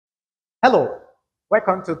Hello,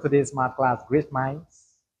 welcome to today's math class, Great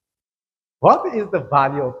Minds. What is the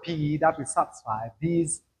value of P that will satisfy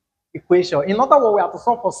this equation? In other words, we have to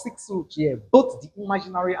solve for six roots here, both the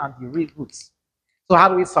imaginary and the real roots. So how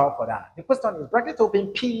do we solve for that? The question is bracket open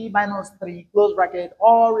P minus 3, close bracket,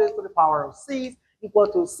 all raised to the power of 6 equal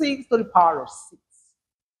to 6 to the power of 6.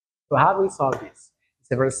 So how do we solve this?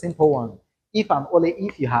 It's a very simple one. If and only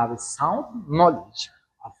if you have a sound knowledge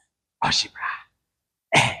of algebra.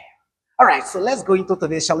 All right, so let's go into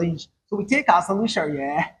today's challenge. So we take our solution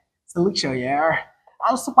here.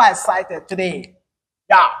 I'm super excited today.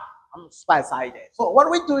 Yeah, I'm super excited. So what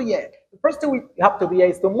do we do here? The first thing we have to do here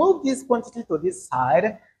is to move this quantity to this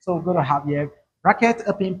side. So we're going to have here bracket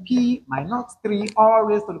open P minus 3 all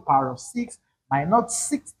raised to the power of 6 minus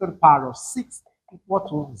 6 to the power of 6 equal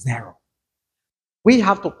to 0. We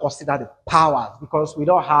have to consider the powers because we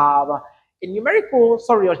don't have a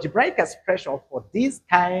algebraic expression for this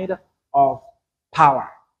kind of power.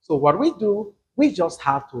 So what we do, we just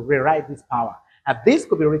have to rewrite this power. And this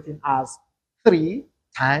could be written as 3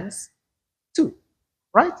 times 2,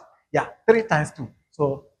 right? Yeah, 3 times 2.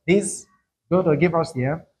 So this is going to give us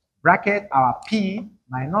here bracket our P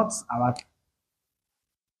minus our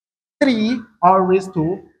 3 all raised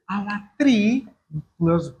to our 3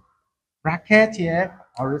 close bracket here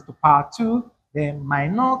all raised to power 2, then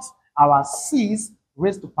minus our 6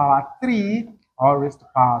 raised to power 3 all raised to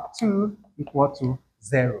power 2 equal to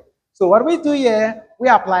 0. So what we do here, we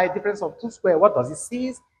apply difference of 2 square. What does it say?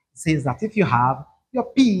 It says that if you have your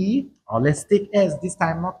P, or let's take S this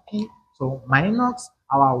time, not P, so minus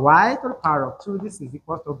our Y to the power of 2, this is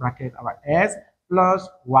equal to bracket our S plus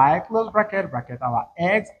Y close bracket our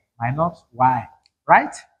X minus Y,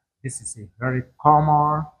 right? This is a very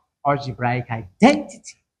common algebraic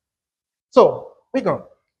identity. So we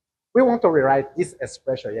want to rewrite this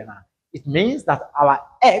expression here now. It means that our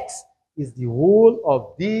X is the whole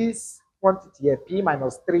of this quantity here, P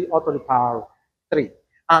minus 3 all to the power of 3.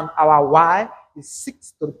 And our Y is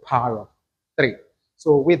 6 to the power of 3.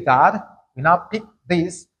 So with that, we now pick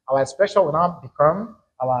this. Our expression will now become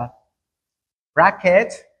our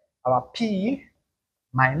bracket, our P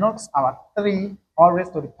minus our 3 all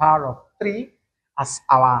raised to the power of 3 as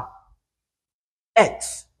our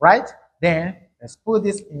X, right? Then let's put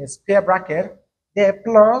this in a square bracket. There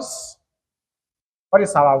plus, what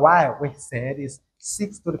is our Y? We said is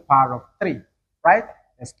 6 to the power of 3, right?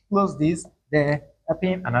 Let's close this. Then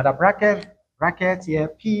open another bracket here,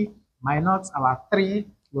 P minus our 3,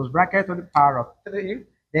 close bracket to the power of 3.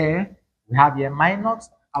 Then we have here minus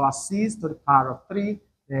our 6 to the power of 3.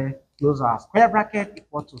 Then close our square bracket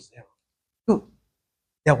equal to 0. Good.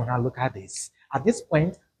 Then when I look at this, at this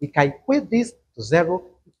point, we can equate this to 0,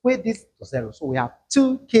 equate this to 0. So we have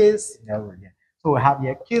two case scenarios here. So we have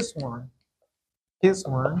here case 1.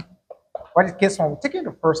 What is case 1? We're taking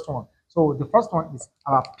the first one. So the first one is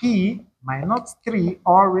our P minus 3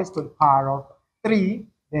 all raised to the power of 3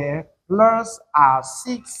 there plus our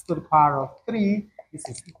 6 to the power of 3. This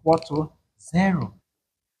is equal to 0.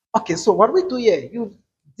 Okay, so what we do here, you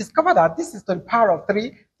discover that this is to the power of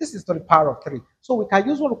 3, this is to the power of 3. So we can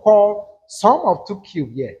use what we call sum of 2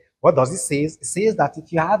 cubed here. What does it say? It says that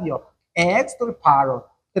if you have your X to the power of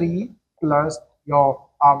 3 plus your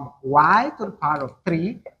Y to the power of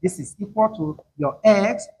 3, this is equal to your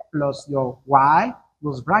X plus your Y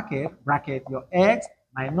close bracket your X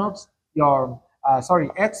minus your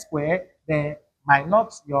X squared, then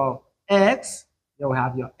minus your X, then we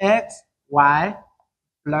have your X, Y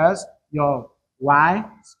plus your Y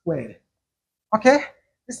squared. Okay,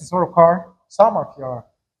 this is what we call sum of your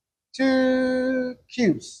 2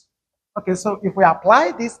 cubes. Okay, so if we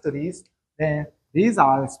apply this to this, then this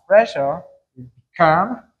our expression will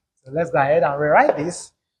become, so let's go ahead and rewrite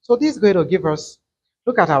this. So this is going to give us,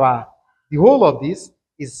 look at the whole of this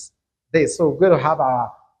is this. So we're going to have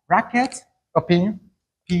our bracket open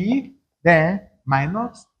P, then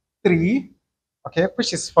minus 3, okay,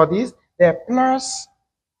 which is for this, then plus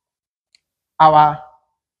our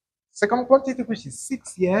second quantity, which is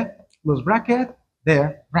 6 here, close bracket,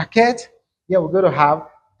 there, bracket. Here we're going to have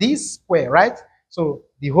this square, right? So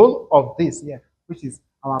the whole of this here, which is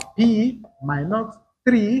our P minus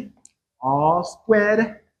 3 all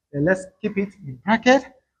squared. Then let's keep it in bracket,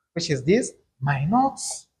 which is this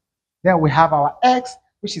minus. Then we have our X,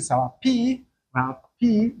 which is our P,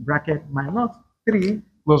 bracket minus 3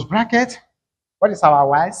 close bracket. What is our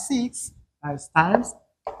Y? 6 times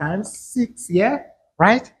 6 here,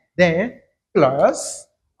 right? Then plus,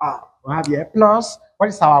 we have here plus, what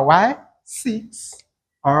is our Y? 6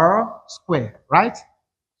 all square, right?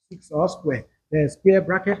 6 all square. Then square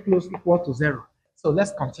bracket close equal to 0. So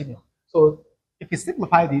let's continue. So If we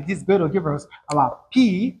simplify this is going to give us our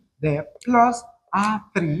P there plus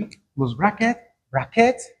R3 close bracket,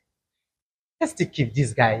 bracket. Let's still keep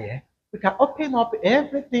this guy here. We can open up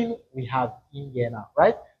everything we have in here now,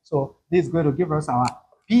 right? So this is going to give us our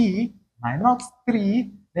P minus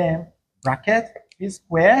 3, then bracket P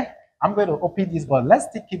square. I'm going to open this, but let's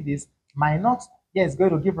still keep this minus. Here is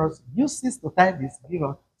going to give us, use this to times this, give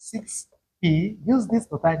us 6P. Use this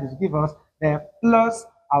to times this, give us the plus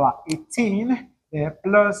our 18, the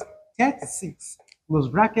plus 36, close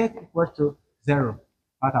bracket equal to 0.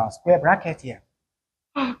 Got our square bracket here.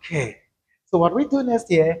 Okay. So what we do next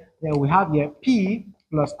here, then we have here P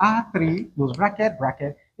plus R3 close bracket,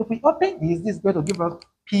 bracket. If we open this is going to give us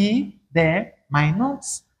P, then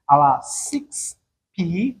minus our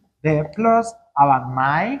 6P, then plus our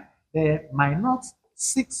 9, then minus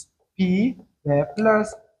 6P, then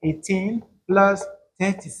plus 18 plus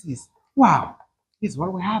 36. Wow, this is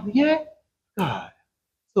what we have here. Good.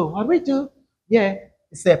 So what we do, yeah,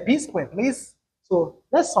 it's a P squared, please. So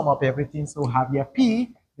let's sum up everything. So we have here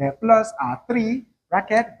P, then plus R3,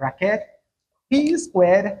 bracket, bracket, P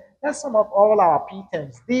squared. Let's sum up all our P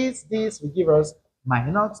terms. This will give us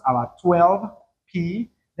minus our 12P.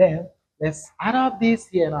 Then let's add up this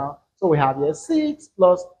here now. So we have here 6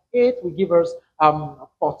 plus 8 will give us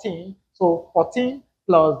 14. So 14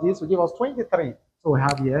 plus this will give us 23. So we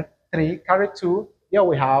have here 3 carry 2. Here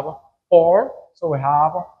we have 4. So we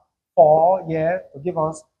have 4 here to give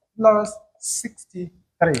us plus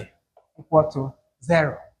 63 equal to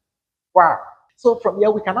 0. Wow. So from here,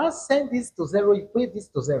 we can now send this to 0, equate this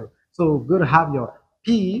to 0. So we're going to have your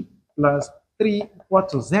P plus 3 equal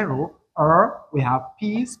to 0, or we have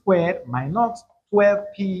P squared minus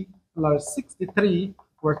 12P plus 63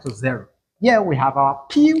 equal to 0. Here we have our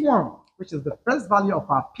P1, which is the first value of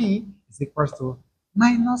our P is equal to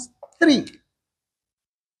minus 3.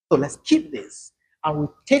 So let's keep this, and we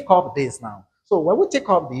take off this now. So when we take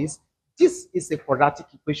off this is a quadratic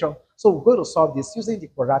equation. So we're going to solve this using the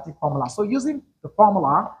quadratic formula. So using the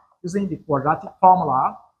quadratic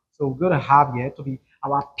formula, so we're going to have here to be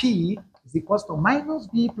our P is equals to minus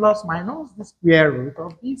B plus minus the square root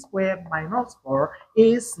of B squared minus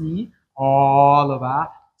 4AC all over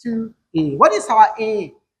 2A. What is our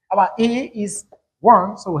A? Our A is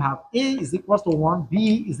 1. So we have A is equals to 1,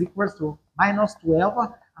 B is equals to minus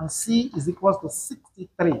 12, and C is equals to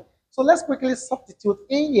 63. So let's quickly substitute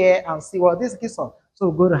in here and see what this gives us. So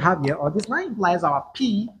we're going to have here, or this now implies our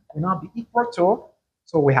P will now be equal to,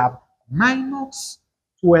 so we have minus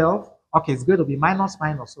 12. Okay, it's going to be minus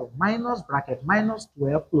minus. So minus bracket minus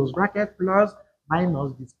 12 close bracket plus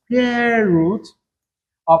minus the square root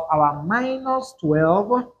of our minus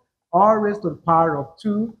 12 all raised to the power of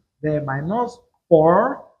 2, then minus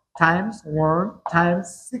 4 times 1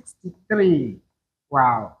 times 63.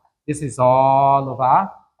 Wow, this is all over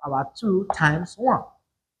our 2 times 1.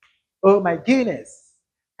 Oh my goodness.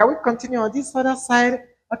 Can we continue on this other side?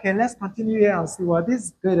 Okay, let's continue here and see what this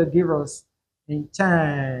is going to give us in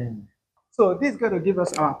turn. So this is going to give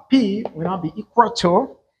us our P will now be equal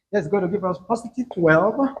to, that's going to give us positive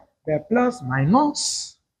 12, then plus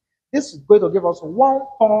minus. This is going to give us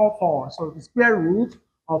 144. So the square root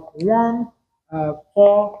of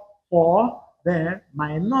 144, then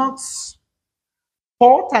minus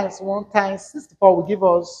 4 times 1 times 64 will give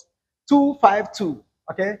us 252.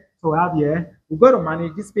 Okay, so we have here, we're going to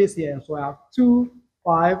manage this space here. So we have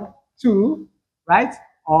 252, right?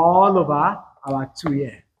 All over our 2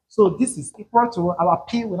 here. So this is equal to our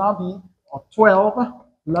P will now be 12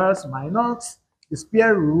 plus minus the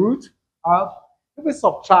square root of, if we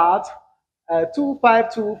subtract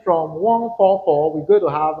 252 from 144, we're going to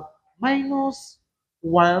have minus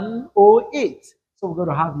 108. So we're going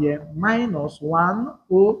to have here minus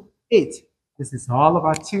 108. This is all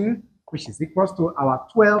over 2, which is equals to our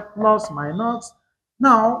 12 plus minus.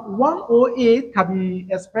 Now, 108 can be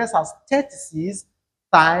expressed as 36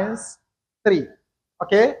 times 3.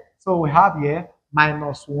 Okay, so we have here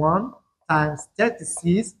minus 1 times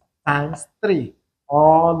 36 times 3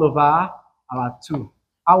 all over our 2.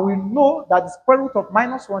 And we know that the square root of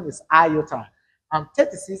minus 1 is iota, and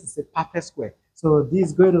 36 is a perfect square. So this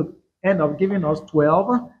is going to end up giving us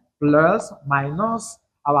 12 plus minus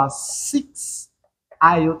our 6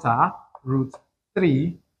 iota root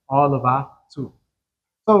 3 all over 2.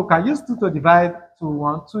 So we can use 2 to divide to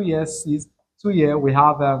 1. 2 here 6. 2 here we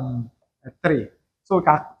have 3. So we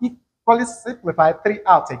can equally simplify 3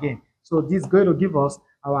 out again. So this is going to give us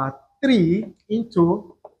our 3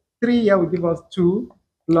 into 3 here will give us 2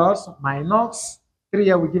 plus minus 3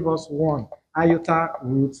 here will give us 1 iota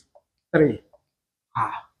root 3.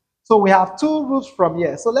 So we have 2 roots from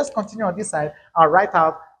here. So let's continue on this side and write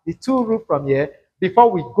out the 2 root from here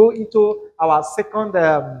before we go into our second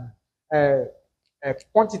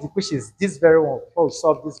quantity, which is this very one, before we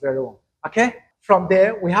solve this very one. Okay? From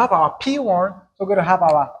there, we have our P1. So we're going to have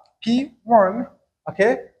our P1.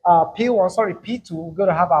 Okay? P1, sorry, P2. We're going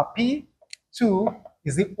to have our P2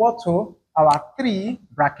 is equal to our 3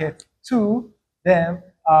 bracket 2, then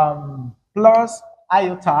plus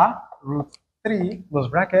iota root 3 close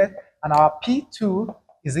bracket, and our P2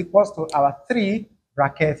 is equal to our 3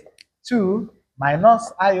 bracket 2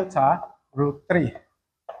 minus iota root 3.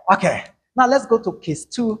 Okay, now let's go to case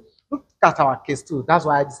 2. Look at our case 2. That's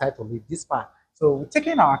why I decided to leave this part. So we're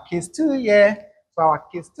taking our case 2 here. So our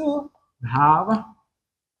case 2, we have,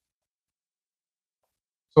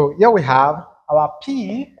 so here we have our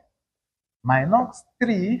P minus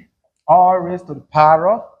 3 all raised to the power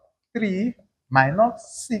of 3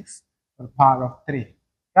 minus 6 to the power of 3,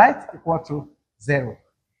 right? Equal to 0.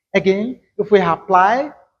 Again, if we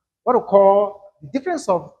apply what we call the difference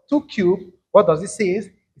of 2 cubed, what does it say?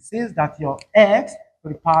 It says that your x to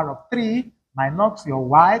the power of 3 minus your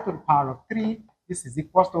y to the power of 3, this is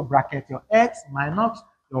equal to bracket your x minus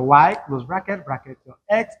your y, close bracket, bracket your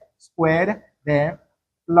x squared, then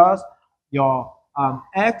plus your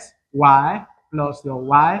x, y, plus your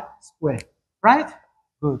y squared, right?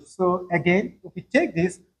 Good. So again, if we take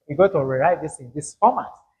this, we're going to rewrite this in this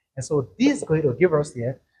format. And so this is going to give us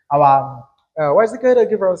here our, what is it going to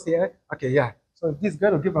give us here? Okay, yeah. So this is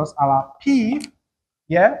going to give us our P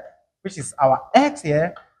here, which is our x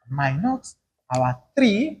here, minus our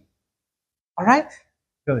 3. All right?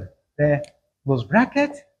 Good. There, close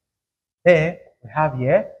bracket. There we have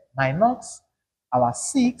here minus our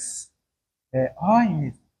 6. There all in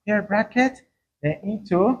the square bracket. Then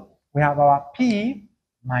into, we have our P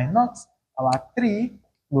minus our 3,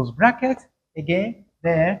 close bracket. Again,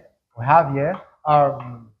 there we have here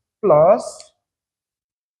plus,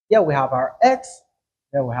 here we have our x,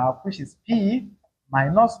 there we have, which is P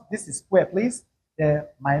minus, this is square, please, the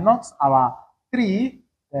minus our 3,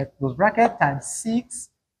 the close bracket, times 6,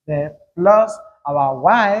 the plus our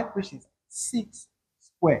y, which is 6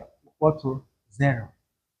 squared, equal to 0.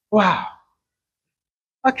 Wow.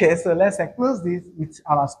 Okay, so let's enclose this with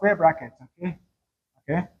our square bracket, okay?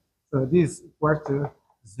 Okay, so this is equal to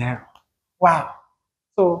 0. Wow.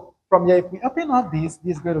 So from here, if we open up this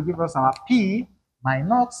is going to give us our P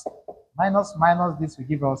minus this will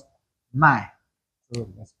give us 9. So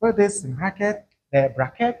let's put this in bracket, the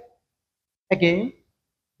bracket. Again,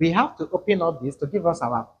 we have to open up this to give us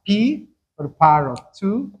our P to the power of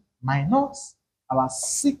 2 minus our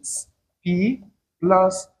 6P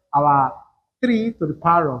plus our 3 to the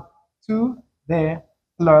power of 2 there,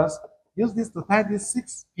 plus, use this to times this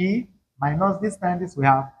 6P minus this times this, we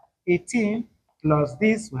have 18, plus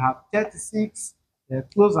this, we have 36, then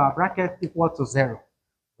close our bracket equal to 0.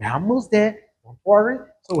 We are almost there, don't worry.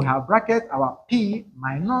 So we have bracket our P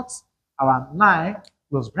minus our 9,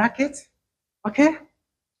 close bracket. Okay,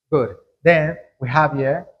 good. Then we have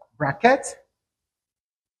here bracket.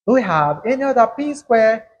 Do we have any other P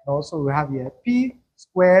squared? Also, we have here P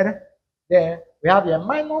squared. Then we have here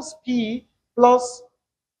minus P plus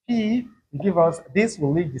P to give us, this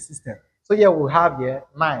will leave the system. So here we have here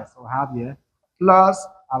 9. So we have here plus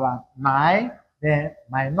our 9, then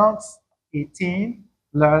minus 18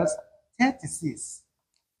 plus 36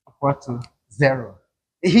 equal to 0.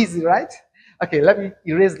 Easy, right? Okay, let me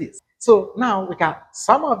erase this. So now we can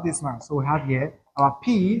sum of this now. So we have here our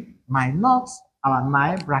P minus our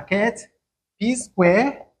 9 bracket P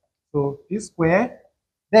squared. So P squared.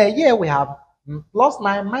 Then here we have plus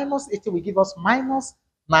 9 minus 18 will give us minus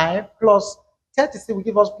 9 plus 36 will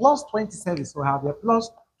give us plus 27. So we have here plus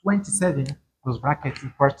 27 close bracket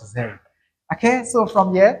equals to 0. Okay, so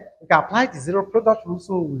from here we can apply the zero product rule.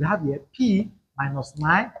 So we have here P minus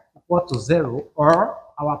 9 equal to 0, or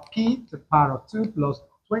our P to the power of 2 plus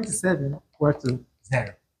 27 equal to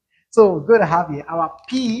 0. So we're going to have here our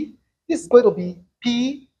P. This is going to be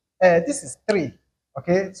P. This is 3.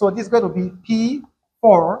 Okay, so this is going to be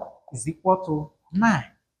P4 is equal to 9.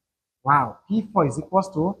 Wow, P4 is equal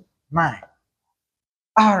to 9.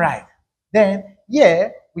 All right. Then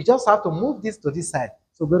here we just have to move this to this side.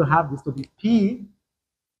 So we're going to have this to be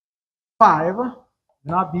P5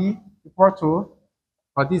 now be equal to,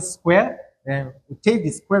 for this square, then we take the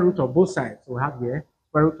square root of both sides. So we have here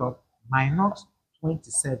square root of minus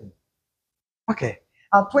 27. Okay,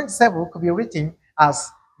 and 27 could be written as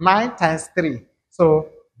 9 times 3. So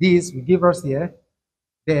this will give us here,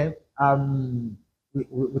 then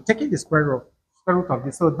we're taking the square root of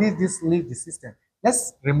this. So this leaves the system.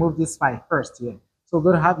 Let's remove this 5 first here. So we're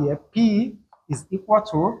going to have here P is equal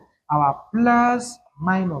to our plus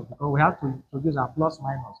minus because we have to introduce our plus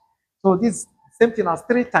minus. So this same thing as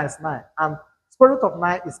 3 times 9, and square root of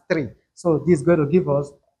 9 is 3. So this is going to give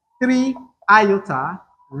us 3 iota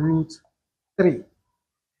root 3.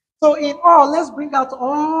 So in all, let's bring out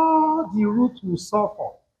all the root we solve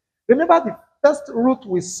for. Remember the first root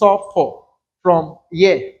we solve for from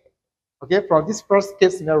here, okay, from this first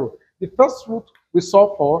case scenario. The first root we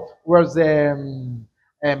solve for was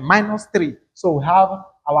minus 3. So we have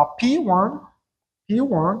our P1.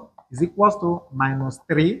 P1 is equals to minus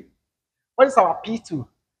 3. What is our P2?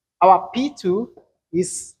 Our P2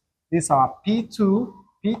 is this our P2.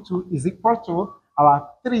 P2 is equal to our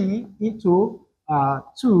 3 into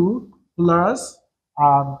 2 plus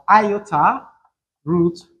iota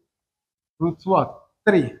root what?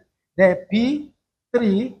 3. The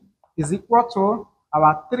P3 is equal to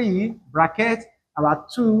our 3 bracket our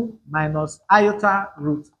 2 minus iota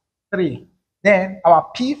root 3. Then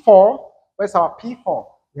our P4, where's our P4?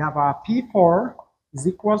 We have our P4 is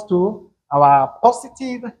equals to our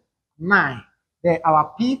positive 9. Then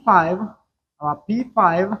our P5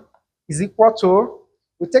 is equal to,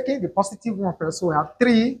 we're taking the positive one first, so we have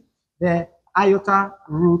 3, then iota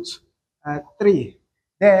root 3.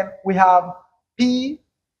 Then we have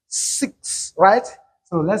P6, right?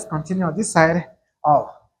 So let's continue on this side.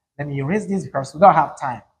 Oh, let me erase this because we don't have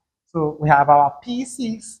time. So we have our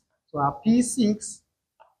P6. So our P6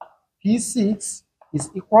 is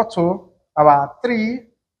equal to our 3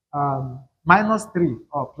 minus 3.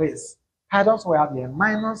 Oh, please. Pardon, so we have here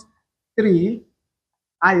minus 3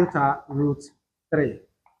 iota root 3.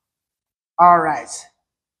 All right.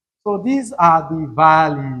 So these are the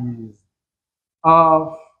values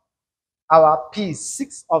of our P,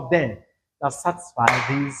 6 of them that satisfy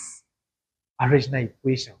this original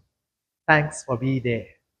equation. Thanks for being there.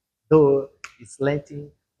 Though it's lengthy,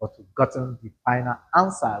 but we've gotten the final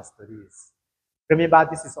answers to this. Remember,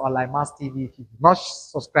 this is Online Maths TV. If you do not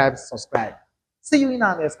subscribe, subscribe. See you in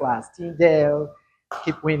our next class. Team Dale,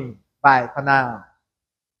 keep winning. Bye for now.